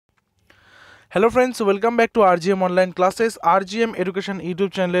Hello friends, welcome back to RGM online classes. RGM education YouTube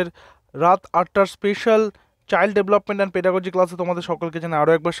চ্যানেলের রাত 8টার special child development and pedagogy ক্লাসে তোমাদের সকলকে জানাই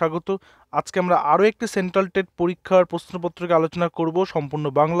আরও একবার স্বাগত। আজকে আমরা আরও একটি সেন্ট্রাল টেট পরীক্ষার প্রশ্নপত্রকে আলোচনা করব সম্পূর্ণ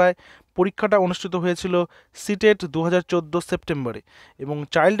বাংলায়। পরীক্ষাটা অনুষ্ঠিত হয়েছিল সিটেট 2014 সেপ্টেম্বরে, এবং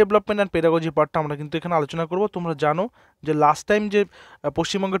চাইল্ড ডেভেলপমেন্ট অ্যান্ড পেডাগজি পার্টটা আমরা কিন্তু এখানে আলোচনা করব। তোমরা জানো যে লাস্ট টাইম যে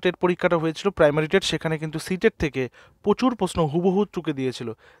পশ্চিমবঙ্গ টেট পরীক্ষাটা হয়েছিল প্রাইমারি টেট, সেখানে কিন্তু সিটেট থেকে প্রচুর প্রশ্ন হুবহু চুকে দিয়েছিল।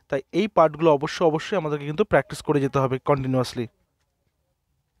 তাই এই পার্টগুলো অবশ্যই আমাদেরকে কিন্তু প্র্যাকটিস করে যেতে হবে কন্টিনিউয়াসলি।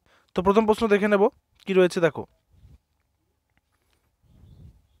 তো প্রথম প্রশ্ন দেখে নেব কি রয়েছে, দেখো।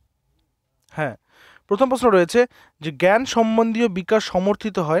 হ্যাঁ, প্রথম প্রশ্ন রয়েছে যে জ্ঞান সম্বন্ধীয় বিকাশ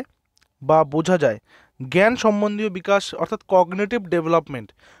সমর্থিত হয় বা বোঝা যায়। জ্ঞান সম্বন্ধীয় বিকাশ অর্থাৎ cognitive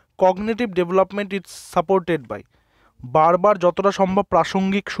development is supported by বারবার যতটা সম্ভব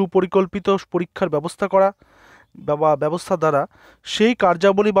প্রাসঙ্গিক সুপরিকল্পিত পরীক্ষার ব্যবস্থা করা বা ব্যবস্থা দ্বারা সেই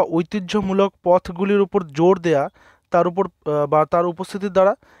কার্যাবলী বা ঐতিহ্যমূলক পথগুলির উপর জোর দেয়া, তার উপর বা তার উপস্থিতির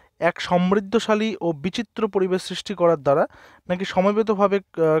দ্বারা এক সমৃদ্ধশালী ও বিচিত্র পরিবেশ সৃষ্টি করার দ্বারা, নাকি সমবেতভাবে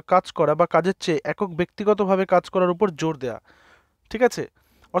কাজ করা বা কাজের চেয়ে একক ব্যক্তিগতভাবে কাজ করার উপর জোর দেয়া। ঠিক আছে,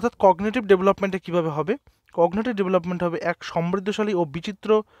 অর্থাৎ কগনিটিভ ডেভেলপমেন্টে কীভাবে হবে? কগনিটিভ ডেভেলপমেন্ট হবে এক সমৃদ্ধশালী ও বিচিত্র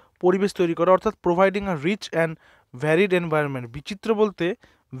পরিবেশ তৈরি করা, অর্থাৎ providing a rich and varied environment. বিচিত্র বলতে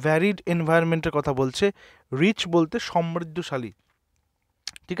ভ্যারিড এনভায়রনমেন্টের কথা বলছে, রিচ বলতে সমৃদ্ধশালী।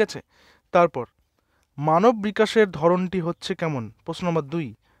 ঠিক আছে, তারপর মানব বিকাশের ধরনটি হচ্ছে কেমন? প্রশ্ন নম্বর 2,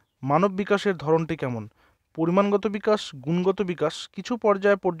 মানব বিকাশের ধরনটি কেমন? পরিমাণগত বিকাশ, গুণগত বিকাশ, কিছু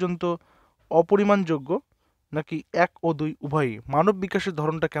পর্যায় পর্যন্ত অপরিমাণযোগ্য, নাকি 1 ও 2 উভয়ই? মানব বিকাশের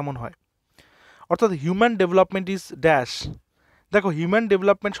ধরনটা কেমন হয়? অর্থাৎ হিউম্যান ডেভেলপমেন্ট ইজ ড্যাশ। দেখো, হিউম্যান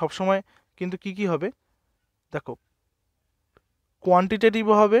ডেভেলপমেন্ট সবসময় কিন্তু কি হবে, দেখো,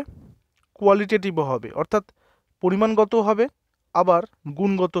 কোয়ান্টিটেটিভও হবে, কোয়ালিটেটিভও হবে, অর্থাৎ পরিমাণগত হবে আবার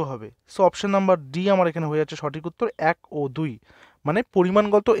গুণগত হবে। সো অপশন নাম্বার ডি আমার এখানে হয়ে যাচ্ছে সঠিক উত্তর, 1 ও 2, মানে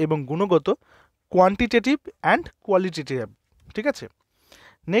পরিমাণগত এবং গুণগত, কোয়ান্টিটেটিভ অ্যান্ড কোয়ালিটেটিভ। ঠিক আছে,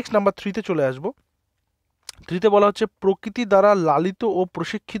 নেক্সট নাম্বার 3তে চলে আসবো। 3তে বলা হচ্ছে প্রকৃতি দ্বারা লালিত ও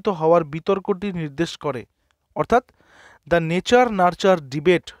প্রশিক্ষিত হওয়ার বিতর্কটি নির্দেশ করে, অর্থাৎ the nature nurture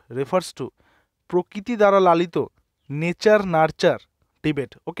debate refers to প্রকৃতি দ্বারা লালিত, নেচার নার্চার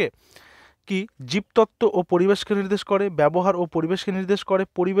ডিবেট। ওকে, কি জীবতত্ত্ব ও পরিবেশকে নির্দেশ করে, ব্যবহার ও পরিবেশকে নির্দেশ করে,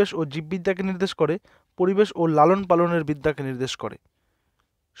 পরিবেশ ও জীববিদ্যাকে নির্দেশ করে, পরিবেশ ও লালন পালনের বিদ্যাকে নির্দেশ করে?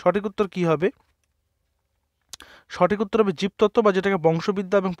 সঠিক উত্তর কি হবে? সঠিক উত্তর হবে জীবতত্ত্ব, বা যেটাকে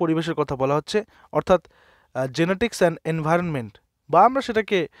বংশবিদ্যা এবং পরিবেশের কথা বলা হচ্ছে, অর্থাৎ জেনেটিক্স অ্যান্ড এনভায়রনমেন্ট, বা আমরা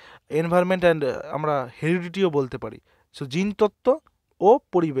সেটাকে এনভায়রনমেন্ট অ্যান্ড আমরা হেরিডিটিও বলতে পারি। সো জিনতত্ত্ব ও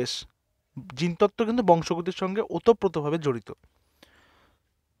পরিবেশ, জিনতত্ত্ব কিন্তু বংশগতির সঙ্গে ওতপ্রোতভাবে জড়িত।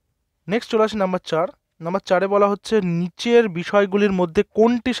 নেক্সট চলে আসি নাম্বার 4। নাম্বার 4-এ বলা হচ্ছে নিচের বিষয়গুলির মধ্যে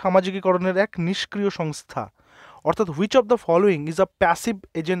কোনটি সামাজিকীকরণের এক নিষ্ক্রিয় সংস্থা? অর্থাৎ which of the following is a passive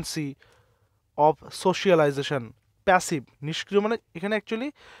agency of socialisation? Passive, নিষ্ক্রিয় মানে এখানে অ্যাকচুয়ালি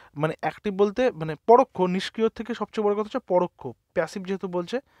মানে অ্যাক্টিভ বলতে মানে পরোক্ষ, নিষ্ক্রিয় থেকে সবচেয়ে বড় কথা হচ্ছে পরোক্ষ। প্যাসিভ যেহেতু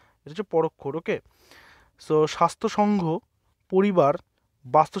বলছে, এটা হচ্ছে পরোক্ষ। ওকে, সো স্বাস্থ্য সংঘ, পরিবার,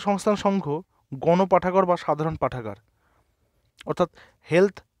 বাস্তুসংস্থান সংঘ, গণপাঠাগার বা সাধারণ পাঠাগার, অর্থাৎ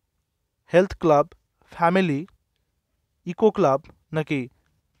health club, family, eco club, নাকি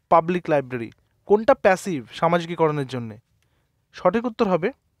পাবলিক লাইব্রেরি? কোনটা প্যাসিভ সামাজিকীকরণের জন্যে? সঠিক উত্তর হবে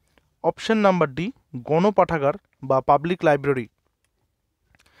অপশন নাম্বার ডি, গণপাঠাগার বা পাবলিক লাইব্রেরি।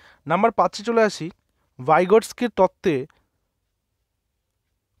 নাম্বার 5-এ চলে আসি। ভাইগটস্কির তত্ত্বে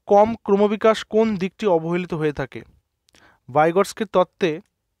কম ক্রমবিকাশ কোন দিকটি অবহেলিত হয়ে থাকে? ভাইগটস্কির তত্ত্বে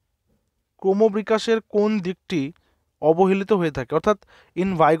ক্রমবিকাশের কোন দিকটি অবহেলিত হয়ে থাকে? অর্থাৎ in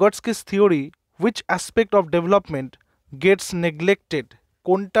ভাইগটস্কিস theory which aspect of development Gates neglected?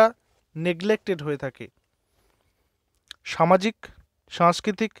 কোনটা নেগলেক্টেড হয়ে থাকে? সামাজিক,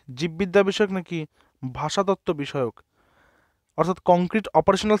 সাংস্কৃতিক, জীববিদ্যা বিষয়ক, নাকি ভাষাতত্ত্ব বিষয়ক? অর্থাৎ concrete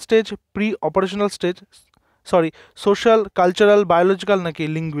operational stage, pre operational stage, social, cultural, biological, নাকি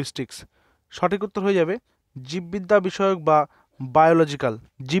লিঙ্গুইস্টিক্স? সঠিক উত্তর হয়ে যাবে জীববিদ্যা বিষয়ক বা বায়োলজিক্যাল।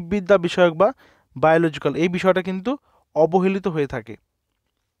 জীববিদ্যা বিষয়ক বা বায়োলজিক্যাল, এই বিষয়টা কিন্তু অবহেলিত হয়ে থাকে।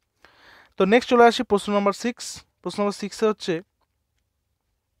 তো নেক্সট চলে আসি প্রশ্ন নম্বর 6। প্রশ্ন নম্বর 6-এ হচ্ছে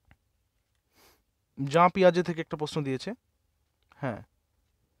জাঁ পিয়াজে থেকে একটা প্রশ্ন দিয়েছে। হ্যাঁ,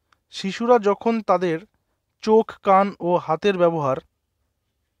 শিশুরা যখন তাদের চোখ, কান ও হাতের ব্যবহার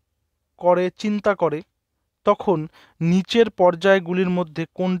করে চিন্তা করে, তখন নিচের পর্যায়গুলির মধ্যে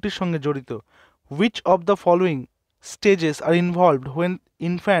কোনটির সঙ্গে জড়িত? Which of the following stages R involved when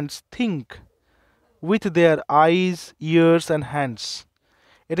infants think with their eyes, years and hands?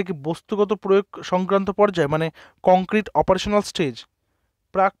 এটা কি বস্তুগত প্রয়োগ সংক্রান্ত পর্যায়, মানে কংক্রিট অপারেশনাল স্টেজ,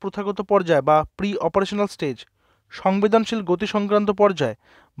 প্রাক প্রথাগত পর্যায় বা প্রি অপারেশনাল স্টেজ, সংবেদনশীল গতি সংক্রান্ত পর্যায়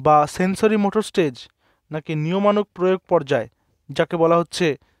বা সেন্সরি মোটর স্টেজ, নাকি নিয়মানুগ প্রয়োগ পর্যায় যাকে বলা হচ্ছে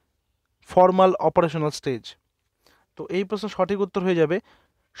ফর্মাল অপারেশনাল স্টেজ? তো এই প্রশ্ন সঠিক উত্তর হয়ে যাবে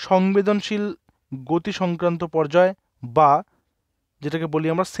সংবেদনশীল গতি সংক্রান্ত পর্যায় বা যেটাকে বলি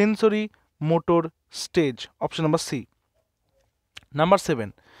আমরা sensory motor stage, option number C.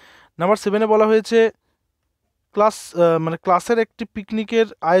 Number সেভেনে বলা হয়েছে ক্লাসের একটি পিকনিকের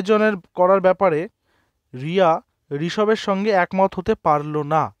আয়োজনের করার ব্যাপারে রিয়া ঋষভের সঙ্গে একমত হতে পারল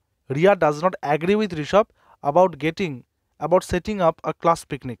না। Riya does not agree with Rishabh about setting up a class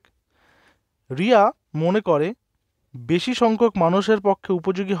picnic. Riya মনে করে বেশি সংখ্যক মানুষের পক্ষে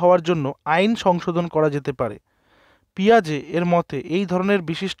উপযোগী হওয়ার জন্য আইন সংশোধন করা যেতে পারে। পিয়াজে এর মতে এই ধরনের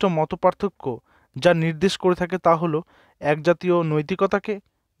বিশিষ্ট মতপার্থক্য যা নির্দেশ করে থাকে তা হলো একজাতীয় নৈতিকতাকে,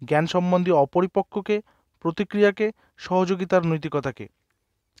 জ্ঞান সম্বন্ধীয় অপরিপক্বকে, প্রতিক্রিয়াকে, সহযোগিতার নৈতিকতাকে।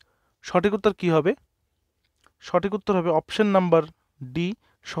 সঠিক উত্তর কী হবে? সঠিক উত্তর হবে অপশন নাম্বার ডি,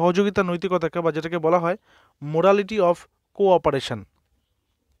 সহযোগিতার নৈতিকতাকে, বা যেটাকে বলা হয় morality of cooperation.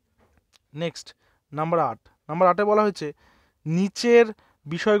 Next number 8। Number 8-এ বলা হয়েছে নিচের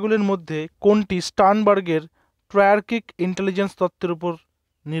বিষয়গুলির মধ্যে কোনটি স্টার্নবার্গের ট্রায়ার্কিক ইন্টেলিজেন্স তত্ত্বের উপর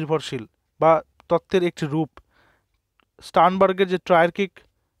নির্ভরশীল বা তত্ত্বের একটি রূপ। স্টার্নবার্গের যে ট্রায়ার্কিক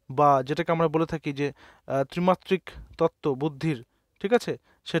বা যেটাকে আমরা বলে থাকি যে ত্রিমাত্রিক তত্ত্ব বুদ্ধির, ঠিক আছে,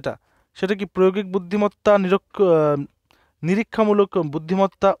 সেটা কি প্রায়োগিক বুদ্ধিমত্তা, নিরীক্ষামূলক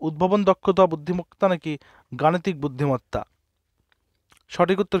বুদ্ধিমত্তা, উদ্ভাবন দক্ষতা বুদ্ধিমত্তা, নাকি গাণিতিক বুদ্ধিমত্তা?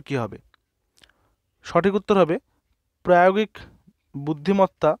 সঠিক উত্তর কী হবে? সঠিক উত্তর হবে প্রায়োগিক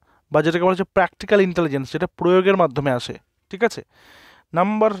বুদ্ধিমত্তা বা যেটাকে বলা হচ্ছে প্র্যাকটিক্যাল ইন্টেলিজেন্স, যেটা প্রয়োগের মাধ্যমে আসে, ঠিক আছে।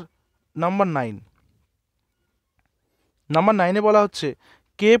 নাম্বার 9। নাম্বার 9-এ বলা হচ্ছে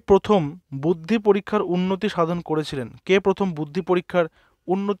কে প্রথম বুদ্ধি পরীক্ষার উন্নতি সাধন করেছিলেন? কে প্রথম বুদ্ধি পরীক্ষার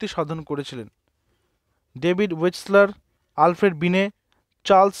উন্নতি সাধন করেছিলেন? ডেভিড ওয়েচলার, আলফ্রেড বিনে,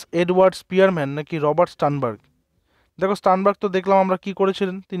 চার্লস এডওয়ার্ড স্পিয়ারম্যান, নাকি রবার্ট স্টার্নবার্গ? দেখো স্টার্নবার্গ তো দেখলাম আমরা কি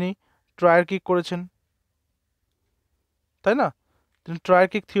করেছিলেন, তিনি ট্রায়ার্কিক করেছেন, তাই না? তিনি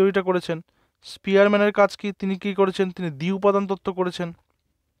ট্রায়ার্কিক থিওরিটা করেছেন। স্পিয়ারম্যানের কাজ কি, তিনি কি করেছেন? তিনি দ্বি উপাদান তত্ত্ব করেছেন,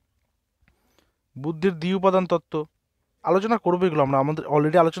 বুদ্ধির দ্বি উপাদান তত্ত্ব। আলোচনা করবো এগুলো, আমাদের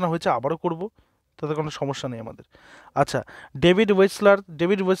অলরেডি আলোচনা হয়েছে, আবারও করব, তাতে কোনো সমস্যা নেই আমাদের। আচ্ছা, ডেভিড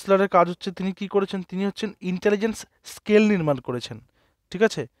ওয়েসলারের কাজ হচ্ছে তিনি কি করেছেন? তিনি হচ্ছেন ইন্টেলিজেন্স স্কেল নির্মাণ করেছেন, ঠিক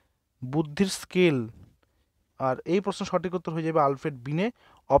আছে, বুদ্ধির স্কেল। আর এই প্রশ্ন সঠিক উত্তর হয়ে যাবে আলফ্রেড বিনে,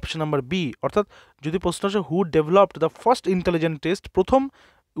 অপশন নাম্বার বি। অর্থাৎ যদি প্রশ্ন আসে হু developed the first intelligent test, প্রথম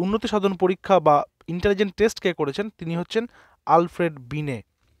উন্নতি সাধন পরীক্ষা বা ইন্টেলিজেন্ট টেস্ট কে করেছেন? তিনি হচ্ছেন আলফ্রেড বিনে।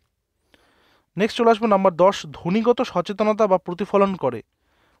 নেক্সট চলে আসবো নাম্বার 10, ধ্বনিগত সচেতনতা বা প্রতিফলন করে।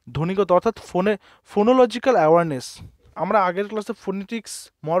 ধ্বনিগত অর্থাৎ ফোনোলজিক্যাল অ্যাওয়ারনেস। আমরা আগের ক্লাসে ফোনেটিক্স,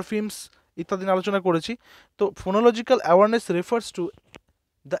 মরফিমস ইত্যাদি নিয়ে আলোচনা করেছি। তো phonological awareness refers to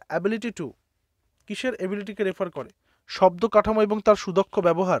the ability to, কিসের এবিলিটিকে রেফার করে? শব্দ কাঠামো এবং তার সুদক্ষ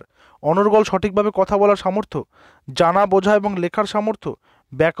ব্যবহার, অনর্গল সঠিকভাবে কথা বলার সামর্থ্য, জানা বোঝা এবং লেখার সামর্থ্য,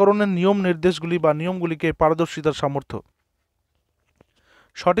 ব্যাকরণের নিয়ম নির্দেশগুলি বা নিয়মগুলিকে পারদর্শিতার সামর্থ্য।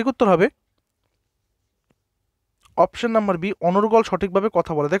 সঠিক উত্তর হবে অপশন নাম্বার বি, অনর্গল সঠিকভাবে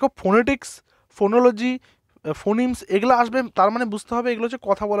কথা বলা। দেখো ফোনেটিক্স, ফোনোলজি, ফোনিমস এগুলো আসবে, তার মানে বুঝতে হবে এগুলো হচ্ছে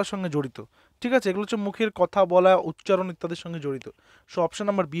কথা বলার সঙ্গে জড়িত, ঠিক আছে, এগুলো হচ্ছে মুখের কথা বলা, উচ্চারণ ইত্যাদির সঙ্গে জড়িত। সো অপশন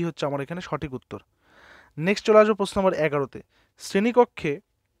নাম্বার বি হচ্ছে আমার এখানে সঠিক উত্তর। নেক্সট চলে আসবো প্রশ্ন নাম্বার 11-তে।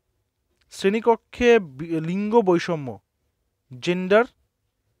 শ্রেণীকক্ষে লিঙ্গ বৈষম্য, জেন্ডার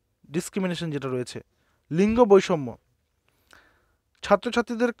ডিসক্রিমিনেশন যেটা রয়েছে, লিঙ্গ বৈষম্য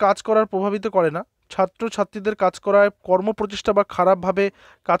ছাত্রছাত্রীদের কাজ করার প্রভাবিত করে না। ছাত্রছাত্রীদের কাজ করায় কর্মপ্রচেষ্টা বা খারাপভাবে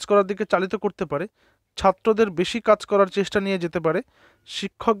কাজ করার দিকে চালিত করতে পারে। ছাত্রদের বেশি কাজ করার চেষ্টা নিয়ে যেতে পারে।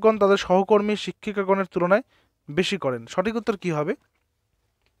 শিক্ষকগণ তাদের সহকর্মী শিক্ষিকাগণের তুলনায় বেশি করেন। সঠিক উত্তর কী হবে?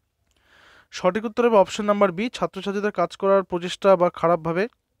 সঠিক উত্তর হবে অপশন নাম্বার বি, ছাত্রছাত্রীদের কাজ করার প্রচেষ্টা বা খারাপভাবে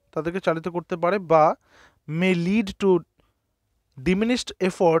তাদেরকে চালিত করতে পারে বা may lead to diminished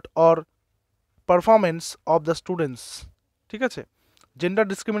effort or performance of the students, ঠিক আছে। জেন্ডার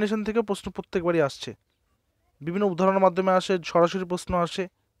ডিসক্রিমিনেশন থেকে প্রশ্ন প্রত্যেকবারই আসছে, বিভিন্ন উদাহরণের মাধ্যমে আসে, সরাসরি প্রশ্ন আসে,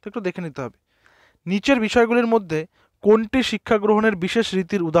 তো একটু দেখে নিতে হবে। নিচের বিষয়গুলির মধ্যে কোনটি শিক্ষা গ্রহণের বিশেষ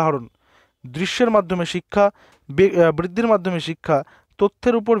রীতির উদাহরণ? দৃশ্যের মাধ্যমে শিক্ষা, বৃদ্ধির মাধ্যমে শিক্ষা,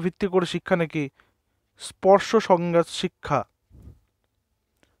 তথ্যের উপর ভিত্তি করে শিক্ষা, নাকি স্পর্শ সংজ্ঞা শিক্ষা?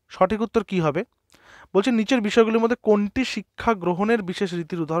 সঠিক উত্তর কী হবে? বলছে নিচের বিষয়গুলির মধ্যে কোনটি শিক্ষা গ্রহণের বিশেষ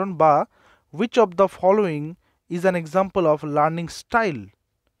রীতির উদাহরণ বা which of the following is an example of learning style?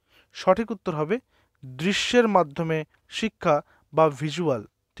 সঠিক উত্তর হবে দৃশ্যের মাধ্যমে শিক্ষা বা ভিজুয়াল,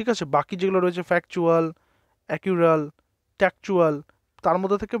 ঠিক আছে। বাকি যেগুলো রয়েছে ফ্যাকচুয়াল, অ্যাকিউরাল, ট্যাকচুয়াল, তার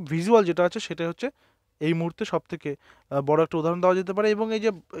মধ্যে থেকে ভিজুয়াল যেটা আছে সেটা হচ্ছে এই মুহূর্তে সব থেকে বড় একটা উদাহরণ দেওয়া যেতে পারে। এবং এই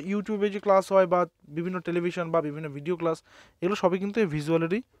যে ইউটিউবে যে ক্লাস হয় বা বিভিন্ন টেলিভিশন বা বিভিন্ন ভিডিও ক্লাস, এগুলো সবই কিন্তু এই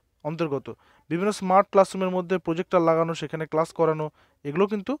ভিজুয়ালেরই অন্তর্গত। বিভিন্ন স্মার্ট ক্লাসরুমের মধ্যে প্রজেক্টর লাগানো, সেখানে ক্লাস করানো, এগুলো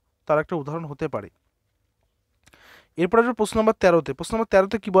কিন্তু তার একটা উদাহরণ হতে পারে। এরপর আসবে প্রশ্ন নম্বর 13-তে। প্রশ্ন নম্বর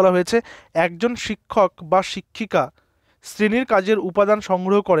 13-তে কী বলা হয়েছে, একজন শিক্ষক বা শিক্ষিকা শ্রেণীর কাজের উপাদান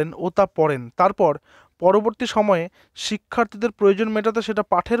সংগ্রহ করেন ও তা পড়েন, তারপর পরবর্তী সময়ে শিক্ষার্থীদের প্রয়োজন মেটাতে সেটা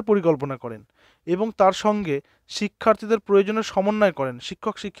পাঠের পরিকল্পনা করেন এবং তার সঙ্গে শিক্ষার্থীদের প্রয়োজনের সমন্বয় করেন।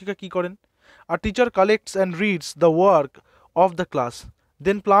 শিক্ষক শিক্ষিকা কী করেন? A teacher collects and reads the work of the class,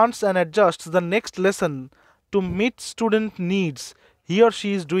 then plans and adjusts the next lesson to meet student needs he or she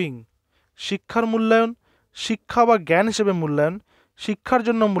is doing. শিক্ষার মূল্যায়ন, শিক্ষা বা জ্ঞান হিসেবে মূল্যায়ন, শিক্ষার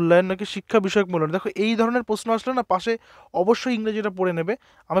জন্য মূল্যায়ন নাকি শিক্ষা বিষয়ক মূল্যায়ন। দেখো এই ধরনের প্রশ্ন আসলে না পাশে অবশ্যই ইংরেজিটা পড়ে নেবে।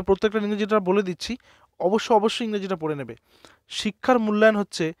 আমি প্রত্যেকটা ইংরেজিটা বলে দিচ্ছি, অবশ্যই ইংরেজিটা পড়ে নেবে। শিক্ষার মূল্যায়ন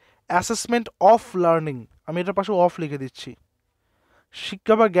হচ্ছে অ্যাসেসমেন্ট অফ লার্নিং, আমি এটার পাশে অফ লিখে দিচ্ছি।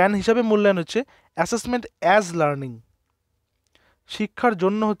 শিক্ষা বা জ্ঞান হিসাবে মূল্যায়ন হচ্ছে অ্যাসেসমেন্ট অ্যাজ লার্নিং। শিক্ষার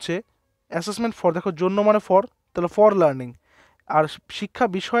জন্য হচ্ছে অ্যাসেসমেন্ট ফর, দেখো জন্য মানে ফর, তাহলে ফর লার্নিং। আর শিক্ষা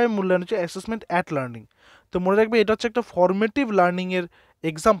বিষয়ে মূল্যায়ন হচ্ছে অ্যাসেসমেন্ট অ্যাট লার্নিং। তো মনে রাখবে এটা হচ্ছে একটা ফর্মেটিভ লার্নিংয়ের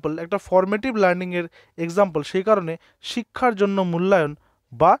এক্সাম্পল, একটা ফর্মেটিভ লার্নিংয়ের এক্সাম্পল। সেই কারণে শিক্ষার জন্য মূল্যায়ন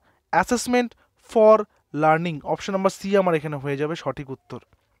বা assessment for learning, option number C আমার এখানে হয়ে যাবে সঠিক উত্তর।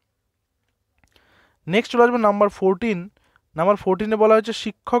 নেক্সট চলে আসবে নাম্বার 14। নাম্বার 14-এ বলা হয়েছে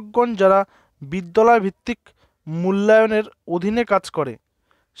শিক্ষকগণ যারা বিদ্যালয় ভিত্তিক মূল্যায়নের অধীনে কাজ করে,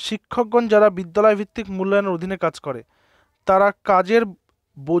 শিক্ষকগণ যারা বিদ্যালয় ভিত্তিক মূল্যায়নের অধীনে কাজ করে তারা কাজের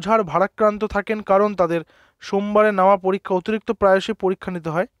বোঝার ভারাক্রান্ত থাকেন, কারণ তাদের সোমবারে নেওয়া পরীক্ষা অতিরিক্ত প্রায়শই পরীক্ষা নিতে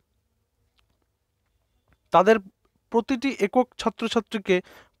হয়। তাদের প্রতিটি একক ছাত্রছাত্রীকে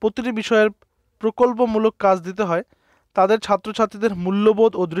প্রতিটি বিষয়ের প্রকল্পমূলক কাজ দিতে হয়। তাদের ছাত্রছাত্রীদের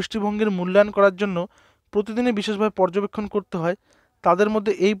মূল্যবোধ ও দৃষ্টিভঙ্গির মূল্যায়ন করার জন্য প্রতিদিনই বিশেষভাবে পর্যবেক্ষণ করতে হয়। তাদের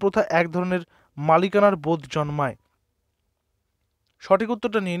মধ্যে এই প্রথা এক ধরনের মালিকানার বোধ জন্মায়। সঠিক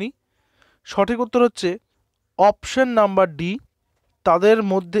উত্তরটা নিয়ে নিই। সঠিক উত্তর হচ্ছে অপশন নাম্বার ডি, তাদের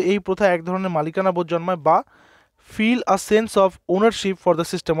মধ্যে এই প্রথা এক ধরনের মালিকানা বোধ জন্মায় বা feel a sense of ownership for the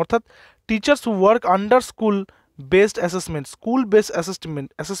system. অর্থাৎ teachers who work under school based assessment, school based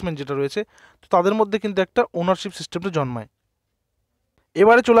assessment যেটা রয়েছে, তো তাদের মধ্যে কিন্তু একটা ওনারশিপ সিস্টেমটা জন্মায়।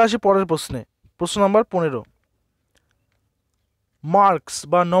 এবারে চলে আসি পরের প্রশ্নে। প্রশ্ন নাম্বার 15, মার্কস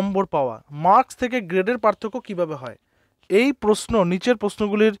বা নম্বর পাওয়া। মার্কস থেকে গ্রেডের পার্থক্য কিভাবে হয়? এই প্রশ্ন নিচের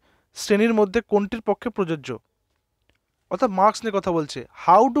প্রশ্নগুলির শ্রেণীর মধ্যে কোনটির পক্ষে প্রযোজ্য? অর্থাৎ মার্কস নিয়ে কথা বলছে।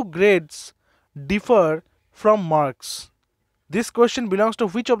 How do grades differ from marks? This question belongs to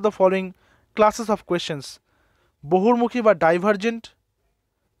which of the following classes of questions? বহুর্মুখী বা ডাইভার্জেন্ট,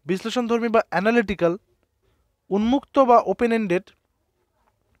 বিশ্লেষণধর্মী বা অ্যানালিটিক্যাল, উন্মুক্ত বা ওপেন এন্ডেড,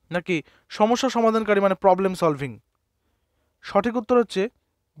 নাকি সমস্যা সমাধানকারী মানে প্রবলেম সলভিং? সঠিক উত্তর হচ্ছে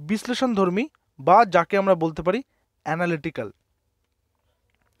বিশ্লেষণধর্মী বা যাকে আমরা বলতে পারি অ্যানালিটিক্যাল।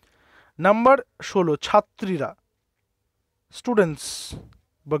 নাম্বার 16, ছাত্রীরা, স্টুডেন্টস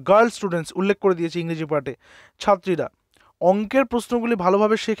বা গার্ল স্টুডেন্টস উল্লেখ করে দিয়েছে ইংরেজি পার্টে। ছাত্রীরা অঙ্কের প্রশ্নগুলি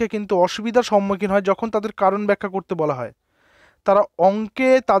ভালোভাবে শেখে কিন্তু অসুবিধার সম্মুখীন হয় যখন তাদের কারণ ব্যাখ্যা করতে বলা হয়। তারা অঙ্কে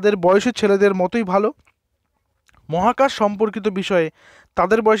তাদের বয়সী ছেলেদের মতোই ভালো। মহাকাশ সম্পর্কিত বিষয়ে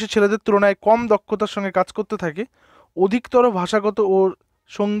তাদের বয়সী ছেলেদের তুলনায় কম দক্ষতার সঙ্গে কাজ করতে থাকে। অধিকতর ভাষাগত ও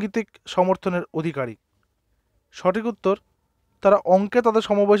সাংগীতিক সমর্থনের অধিকারী। সঠিক উত্তর, তারা অঙ্কে তাদের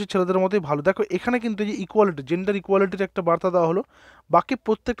সমবয়সী ছেলেদের মতোই ভালো। দেখো এখানে কিন্তু এই যে ইকুয়ালিটি, জেন্ডার ইকুয়ালিটির একটা বার্তা দেওয়া হলো, বাকি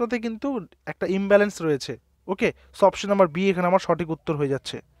প্রত্যেকটাতে কিন্তু একটা ইমব্যালেন্স রয়েছে। ওকে, সো অপশন নাম্বার বি এখানে আমার সঠিক উত্তর হয়ে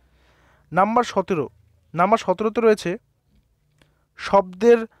যাচ্ছে। নাম্বার 17, নাম্বার 17-তে রয়েছে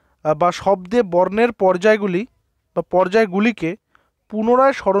শব্দের বা শব্দে বর্ণের পর্যায়গুলি বা পর্যায়গুলিকে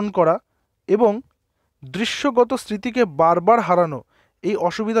পুনরায় স্মরণ করা এবং দৃশ্যগত স্মৃতিকে বারবার হারানো এই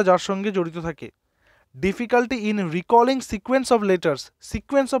অসুবিধা যার সঙ্গে জড়িত থাকে। Difficulty in recalling sequence of letters.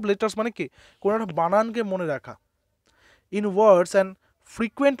 Sequence of letters মানে কি? কোনো একটা বানানকে মনে রাখা। In words and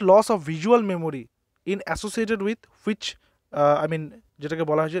frequent loss of visual memory in associated with which, যেটাকে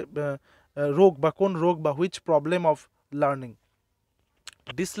বলা হয় যে রোগ বা কোন রোগ বা which problem of learning?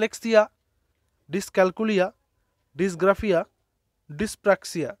 Dyslexia, dyscalculia, dysgraphia,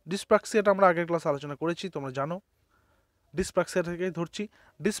 dyspraxia. ডিসপ্রাক্সিয়াটা আমরা আগের ক্লাসে আলোচনা করেছি, তোমরা জানো। ডিসপ্রাক্সিয়া থেকে ধরছি।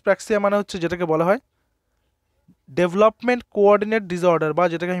 ডিসপ্রাক্সিয়া মানে হচ্ছে যেটাকে বলা হয় ডেভেলপমেন্ট কোঅর্ডিনেট ডিসঅর্ডার, বা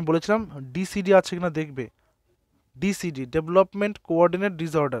যেটাকে আমি বলেছিলাম ডিসিডি আছে কিনা দেখবে, ডিসিডি ডেভেলপমেন্ট কোঅর্ডিনেট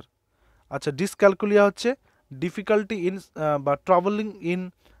ডিসঅর্ডার। আচ্ছা, ডিসক্যালকুলিয়া হচ্ছে ডিফিকাল্টি ইন বা ট্রাভেলিং ইন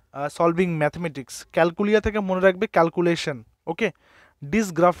সলভিং ম্যাথমেটিক্স। ক্যালকুলিয়া থেকে মনে রাখবে ক্যালকুলেশন। ওকে।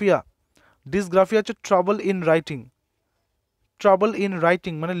 ডিসগ্রাফিয়া, ডিসগ্রাফিয়া হচ্ছে trouble in writing. Trouble in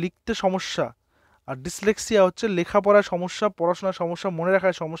writing মানে লিখতে সমস্যা, আর ডিসলেক্সিয়া হচ্ছে লেখাপড়ার সমস্যা, পড়াশোনার সমস্যা, মনে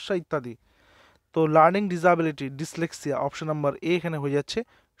রাখার সমস্যা ইত্যাদি। তো learning disability, dyslexia, option number A এখানে হয়ে যাচ্ছে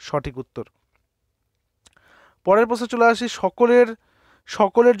সঠিক উত্তর। পরের প্রশ্নে চলে আসি,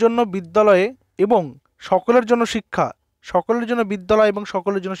 সকলের জন্য বিদ্যালয়ে এবং সকলের জন্য শিক্ষা, সকলের জন্য বিদ্যালয় এবং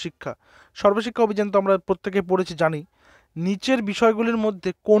সকলের জন্য শিক্ষা, সর্বশিক্ষা অভিযান তো আমরা প্রত্যেকে পড়েছি জানি। নিচের বিষয়গুলির মধ্যে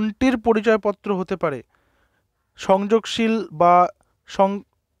কোনটির পরিচয়পত্র হতে পারে? সংযোগশীল বা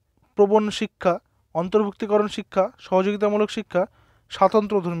প্রবণ শিক্ষা, অন্তর্ভুক্তিকরণ শিক্ষা, সহযোগিতামূলক শিক্ষা,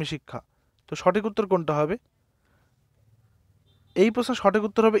 স্বাতন্ত্র্যধর্মী শিক্ষা। তো সঠিক উত্তর কোনটা হবে? এই প্রশ্নের সঠিক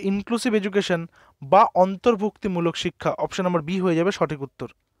উত্তর হবে ইনক্লুসিভ এডুকেশন বা অন্তর্ভুক্তিমূলক শিক্ষা, অপশন নাম্বার বি হয়ে যাবে সঠিক উত্তর।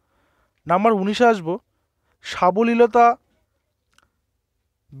 নাম্বার 19-এ আসবো, সাবলীলতা,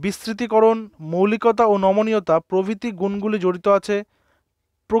 বিস্তৃতিকরণ, মৌলিকতা ও নমনীয়তা প্রভৃতি গুণগুলি জড়িত আছে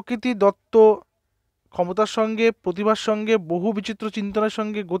প্রকৃতি দত্ত ক্ষমতার সঙ্গে, প্রতিভার সঙ্গে, বহু বিচিত্র চিন্তনের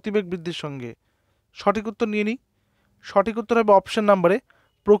সঙ্গে, গতিবেগ বৃদ্ধির সঙ্গে। সঠিক উত্তর নিয়ে নিই। সঠিক উত্তর হবে অপশন নাম্বারে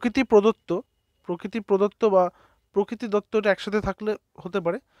প্রকৃতি প্রদত্ত বা প্রকৃতি দত্ত, এটা একসাথে থাকলে হতে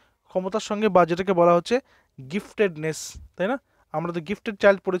পারে ক্ষমতার সঙ্গে, বা যেটাকে বলা হচ্ছে গিফটেডনেস, তাই না? আমরা তো গিফটেড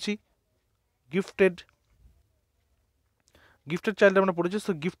চাইল্ড পড়েছি, গিফটেড চাইল্ড আমরা পড়েছি,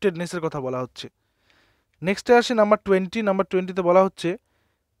 তো গিফটেডনেসের কথা বলা হচ্ছে। নেক্সটে আসি নাম্বার 20। নাম্বার 20-তে বলা হচ্ছে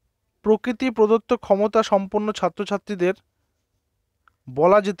প্রকৃতি প্রদত্ত ক্ষমতা সম্পন্ন ছাত্রছাত্রীদের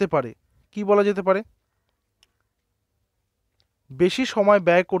বলা যেতে পারে, কি বলা যেতে পারে? বেশি সময়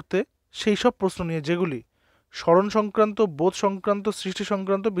ব্যয় করতে সেই সব প্রশ্ন নিয়ে যেগুলি স্মরণ সংক্রান্ত, বোধ সংক্রান্ত, সৃষ্টি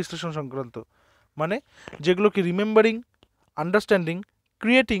সংক্রান্ত, বিশ্লেষণ সংক্রান্ত, মানে যেগুলো কি রিমেম্বারিং, আন্ডারস্ট্যান্ডিং,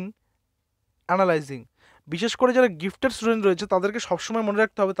 ক্রিয়েটিং, অ্যানালাইজিং। বিশেষ করে যারা গিফটেড স্টুডেন্ট রয়েছে তাদেরকে সবসময় মনে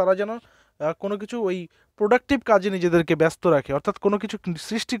রাখতে হবে তারা যেন কোনো কিছু ওই প্রোডাক্টিভ কাজে নিজেদেরকে ব্যস্ত রাখে, অর্থাৎ কোনো কিছু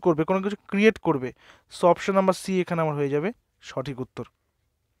সৃষ্টি করবে, কোনো কিছু ক্রিয়েট করবে। সো অপশন নাম্বার সি এখানে আমার হয়ে যাবে সঠিক উত্তর।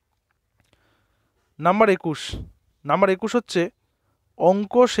 নাম্বার 21। নাম্বার 21 হচ্ছে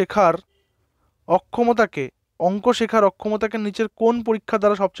অঙ্ক শেখার অক্ষমতাকে নিচের কোন পরীক্ষা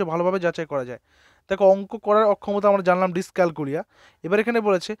দ্বারা সবচেয়ে ভালোভাবে যাচাই করা যায়? দেখো, অঙ্ক করার অক্ষমতা আমরা জানলাম ডিসক্যালকুলিয়া। এবার এখানে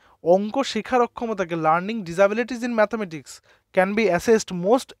বলেছে অঙ্ক শেখার অক্ষমতাকে, learning disabilities in mathematics can be assessed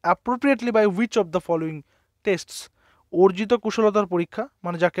most appropriately by which of the following tastes. অর্জিত কুশলতার পরীক্ষা,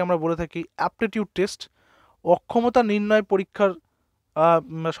 মানে যাকে আমরা বলে থাকি অ্যাপটিটিউড টেস্ট, অক্ষমতা নির্ণয় পরীক্ষার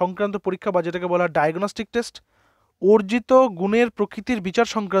সংক্রান্ত পরীক্ষা, বা যেটাকে বলা হয় ডায়াগনস্টিক টেস্ট, অর্জিত গুণের প্রকৃতির বিচার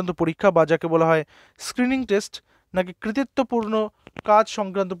সংক্রান্ত পরীক্ষা, বা যাকে বলা হয় স্ক্রিনিং টেস্ট, নাকি কৃতিত্বপূর্ণ কাজ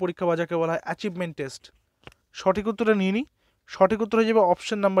সংক্রান্ত পরীক্ষা, বা যাকে বলা হয় অ্যাচিভমেন্ট টেস্ট। সঠিক উত্তরটা নিয়ে নিই। সঠিক উত্তর হয়ে যাবে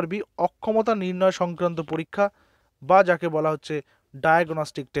অপশন নাম্বার বি, অক্ষমতা নির্ণয় সংক্রান্ত পরীক্ষা, বা যাকে বলা হচ্ছে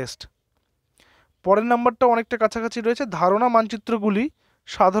ডায়াগনস্টিক টেস্ট। পরের নাম্বারটা অনেকটা কাছাকাছি রয়েছে, ধারণা মানচিত্রগুলি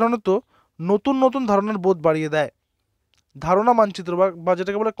সাধারণত নতুন নতুন ধারণার বোধ বাড়িয়ে দেয়। ধারণা মানচিত্র বা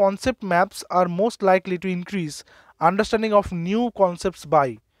যেটাকে বলে concept maps R most likely to increase understanding of new concepts by,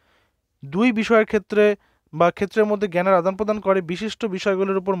 দুই বিষয়ের ক্ষেত্রের মধ্যে জ্ঞানের আদান প্রদান করে, বিশিষ্ট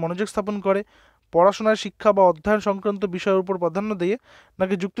বিষয়গুলির উপর মনোযোগ স্থাপন করে, পড়াশোনার শিক্ষা বা অধ্যয়ন সংক্রান্ত বিষয়ের উপর প্রাধান্য দিয়ে,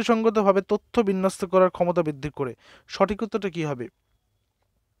 নাকি যুক্তিসঙ্গতভাবে তথ্য বিন্যস্ত করার ক্ষমতা বৃদ্ধি করে। সঠিক উত্তরটা কী হবে?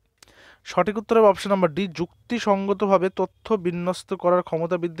 সঠিক উত্তর হবে অপশন নাম্বার ডি, যুক্তিসঙ্গতভাবে তথ্য বিন্যস্ত করার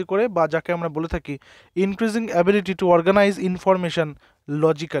ক্ষমতা বৃদ্ধি করে, বা যাকে আমরা বলে থাকি increasing ability to organise information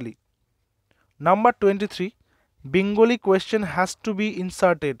logically. Number 23, Bengali question has to B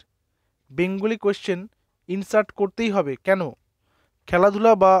inserted. Bengali question insert করতেই হবে, কেন?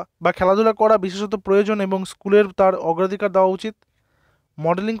 খেলাধুলা করা বিশেষত প্রয়োজন এবং স্কুলের তার অগ্রাধিকার দেওয়া উচিত।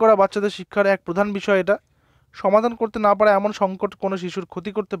 মডেলিং করা বাচ্চাদের শিক্ষার এক প্রধান বিষয়, এটা সমাধান করতে না পারে এমন সংকট কোনো শিশুর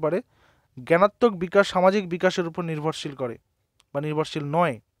ক্ষতি করতে পারে। জ্ঞানাত্মক বিকাশ সামাজিক বিকাশের উপর নির্ভরশীল করে বা নির্ভরশীল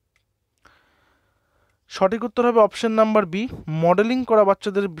নয়। সঠিক উত্তর হবে অপশন নাম্বার বি, মডেলিং করা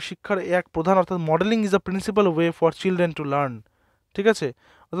বাচ্চাদের শিক্ষার এক প্রধান, অর্থাৎ modelling is a principal way for children to learn. ঠিক আছে,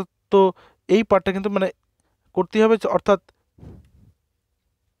 অর্থাৎ তো এই পার্টটা কিন্তু মানে করতেই হবে,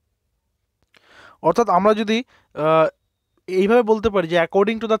 অর্থাৎ আমরা যদি এইভাবে বলতে পারি যে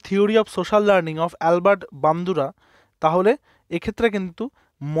according to the theory of social learning of Albert Bandura, তাহলে এক্ষেত্রে কিন্তু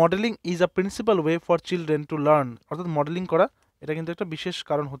modelling is a principal way for children to learn, অর্থাৎ মডেলিং করা এটা কিন্তু একটা বিশেষ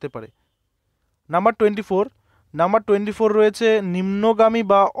কারণ হতে পারে। নাম্বার 24 রয়েছে নিম্নগামী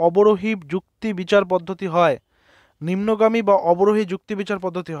বা অবরোহী যুক্তি বিচার পদ্ধতি হয়। নিম্নগামী বা অবরোহী যুক্তি বিচার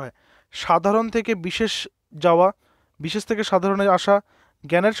পদ্ধতি হয় সাধারণ থেকে বিশেষ যাওয়া, বিশেষ থেকে সাধারণে আসা,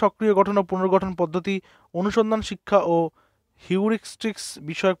 জ্ঞানের সক্রিয় গঠন ও পুনর্গঠন পদ্ধতি, অনুসন্ধান শিক্ষা ও হিউরিস্টিক্স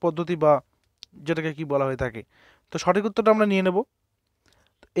বিষয়ক পদ্ধতি, বা যেটাকে কি বলা হয়ে থাকে। তো সঠিক উত্তরটা আমরা নিয়ে নেব।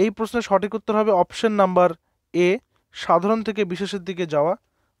 এই প্রশ্নের সঠিক উত্তর হবে অপশন নাম্বার এ, সাধারণ থেকে বিশেষের দিকে যাওয়া,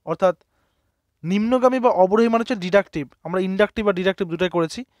 অর্থাৎ নিম্নগামী বা অবরোহী মানে হচ্ছে ডিডাকটিভ, আমরা ইন্ডাকটিভ বা ডিডাকটিভ দুটাই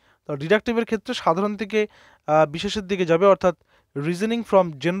করেছি। তো ডিডাকটিভের ক্ষেত্রে সাধারণ থেকে বিশেষের দিকে যাবে, অর্থাৎ reasoning from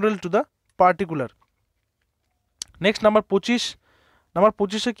general to the particular. Next number 25। Number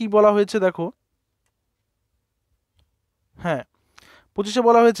 25-এ কী বলা হয়েছে দেখো, হ্যাঁ 25-এ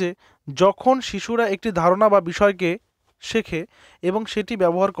বলা হয়েছে যখন শিশুরা একটি ধারণা বা বিষয়কে শেখে এবং সেটি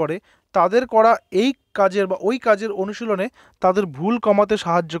ব্যবহার করে, তাদের করা এই কাজের বা ওই কাজের অনুশীলনে তাদের ভুল কমাতে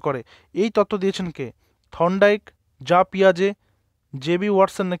সাহায্য করে। এই তত্ত্ব দিয়েছেন কে? থর্নডাইক, যা পিয়াজে, জেবি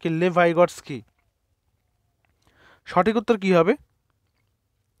ওয়াটসন নাকি লেভ ভাইগটস্কি? সঠিক উত্তর কী হবে?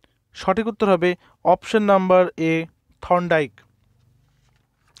 সঠিক উত্তর হবে option number A, Thorndike.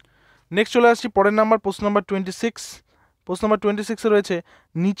 Next চলে আসছি পরের নাম্বার, প্রশ্ন নাম্বার 26। প্রশ্ন নাম্বার 26-এ রয়েছে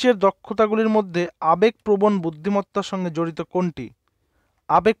নিচের দক্ষতাগুলির মধ্যে আবেগপ্রবণ বুদ্ধিমত্তার সঙ্গে জড়িত কোনটি?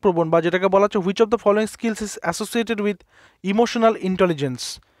 আবেগপ্রবণ বা যেটাকে বলা হচ্ছে which of the following skills is associated with emotional intelligence?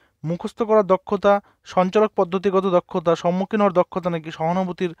 মুখস্থ করার দক্ষতা, সঞ্চালক পদ্ধতিগত দক্ষতা, সম্মুখীন হওয়ার দক্ষতা নাকি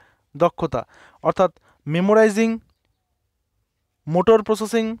সহানুভূতির দক্ষতা? অর্থাৎ memorising, motor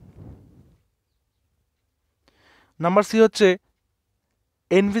processing, number C হচ্ছে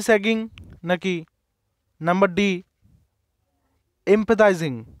এনভিস্যাগিং নাকি নাম্বার ডি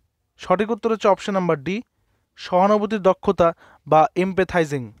এমপ্যাথাইজিং? সঠিক উত্তর হচ্ছে অপশন নাম্বার ডি, সহানুভূতির দক্ষতা বা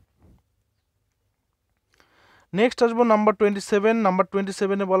এমপ্যাথাইজিং। নেক্সট আসবো নাম্বার 27। নাম্বার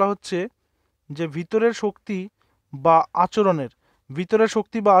 27-এ বলা হচ্ছে যে ভিতরের শক্তি বা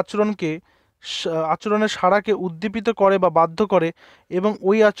আচরণকে আচরণের সাড়াকে উদ্দীপিত করে বা বাধ্য করে এবং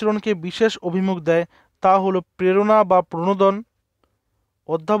ওই আচরণকে বিশেষ অভিমুখ দেয়, তা হলো প্রেরণা বা প্রণোদন,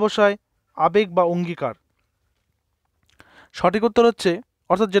 অধ্যাবসায়, আবেগ বা অঙ্গীকার। সঠিক উত্তর হচ্ছে,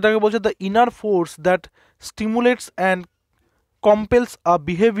 অর্থাৎ যেটাকে বলছে the inner force that stimulates and compels a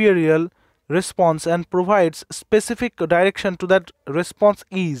behavioral response and provides specific direction to that response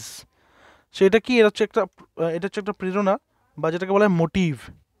is। সেটা কি? এটা হচ্ছে একটা প্রেরণা বা যেটাকে বলা হয় মোটিভ।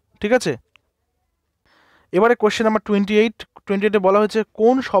 ঠিক আছে, এবারে কোয়েশ্চেন নাম্বার 28। বলা হয়েছে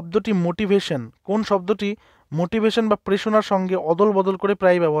কোন শব্দটি মোটিভেশন বা প্রেরণার সঙ্গে অদল বদল করে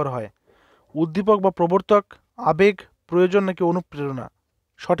প্রায় ব্যবহার হয়? উদ্দীপক বা প্রবর্তক, আবেগ, প্রয়োজন নাকি অনুপ্রেরণা?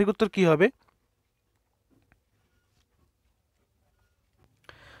 সঠিক উত্তর কি হবে?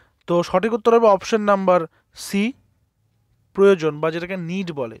 তো সঠিক উত্তর হবে অপশন নাম্বার সি, প্রয়োজন বা যেটাকে নিড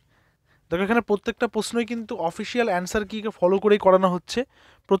বলে। দেখো এখানে প্রত্যেকটা প্রশ্নই কিন্তু অফিসিয়াল অ্যান্সার কিকে ফলো করেই করানো হচ্ছে।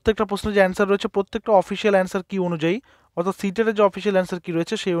 প্রত্যেকটা প্রশ্ন যে অ্যান্সার রয়েছে প্রত্যেকটা অফিসিয়াল অ্যান্সার কি অনুযায়ী, অর্থাৎ সিটেটের যে অফিসিয়াল অ্যান্সার কি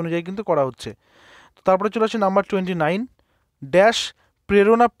রয়েছে সেই অনুযায়ী কিন্তু করা হচ্ছে। তো তারপরে চলে আসছে নাম্বার 29। ড্যাশ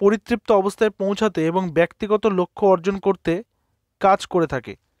প্রেরণা পরিতৃপ্ত অবস্থায় পৌঁছাতে এবং ব্যক্তিগত লক্ষ্য অর্জন করতে কাজ করে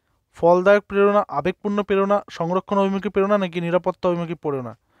থাকে। ফলদায়ক প্রেরণা, আবেগপূর্ণ প্রেরণা, সংরক্ষণ অভিমুখী প্রেরণা নাকি নিরাপত্তা অভিমুখী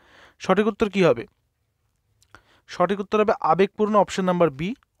প্রেরণা? সঠিক উত্তর কি হবে? সঠিক উত্তর হবে আবেগপূর্ণ, অপশন নাম্বার বি,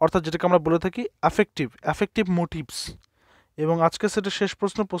 অর্থাৎ যেটাকে আমরা বলে থাকি অ্যাফেক্টিভ মোটিভস। এবং আজকে সেটা শেষ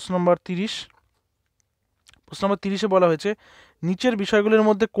প্রশ্ন, প্রশ্ন নম্বর 30। প্রশ্ন নম্বর 30-এ বলা হয়েছে নিচের বিষয়গুলির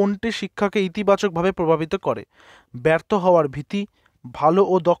মধ্যে কোনটি শিক্ষাকে ইতিবাচকভাবে প্রভাবিত করে? ব্যর্থ হওয়ার ভীতি, ভালো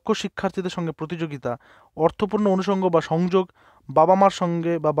ও দক্ষ শিক্ষার্থীদের সঙ্গে প্রতিযোগিতা, অর্থপূর্ণ অনুষঙ্গ বা সংযোগ,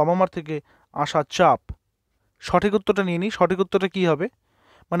 বাবা মার থেকে আসা চাপ। সঠিক উত্তরটা নিয়ে নিই, সঠিক উত্তরটা কী হবে?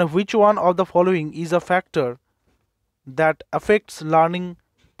 মানে which one of the following is a factor that affects learning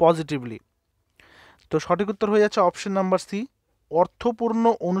positively? তো সঠিক উত্তর হয়ে যাচ্ছে অপশন নাম্বার সি, অর্থপূর্ণ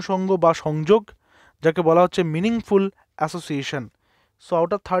অনুষঙ্গ বা সংযোগ, যাকে বলা হচ্ছে meaningful association. So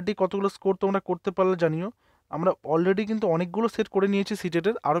out of 30 কতগুলো স্কোর তোমরা করতে পারলে জানিও। আমরা অলরেডি কিন্তু অনেকগুলো সেট করে নিয়েছি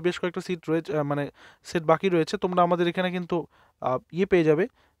সিটেটের, আরও বেশ কয়েকটা সিট রয়েছে, মানে সেট বাকি রয়েছে। তোমরা আমাদের এখানে কিন্তু পেয়ে যাবে,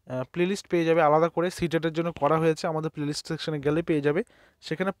 প্লেলিস্ট পেয়ে যাবে আলাদা করে, সিটেটের জন্য করা হয়েছে, আমাদের প্লেলিস্ট সেকশনে গেলে পেয়ে যাবে।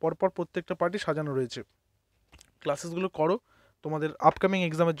 সেখানে পরপর প্রত্যেকটা পার্টি সাজানো রয়েছে। ক্লাসেসগুলো করো, তোমাদের আপকামিং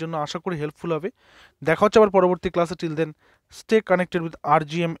এক্সামের জন্য আশা করি হেল্পফুল হবে। দেখা হচ্ছে আবার পরবর্তী ক্লাসে। Till then stay connected with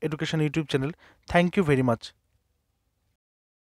RGM education YouTube channel. Thank you very much.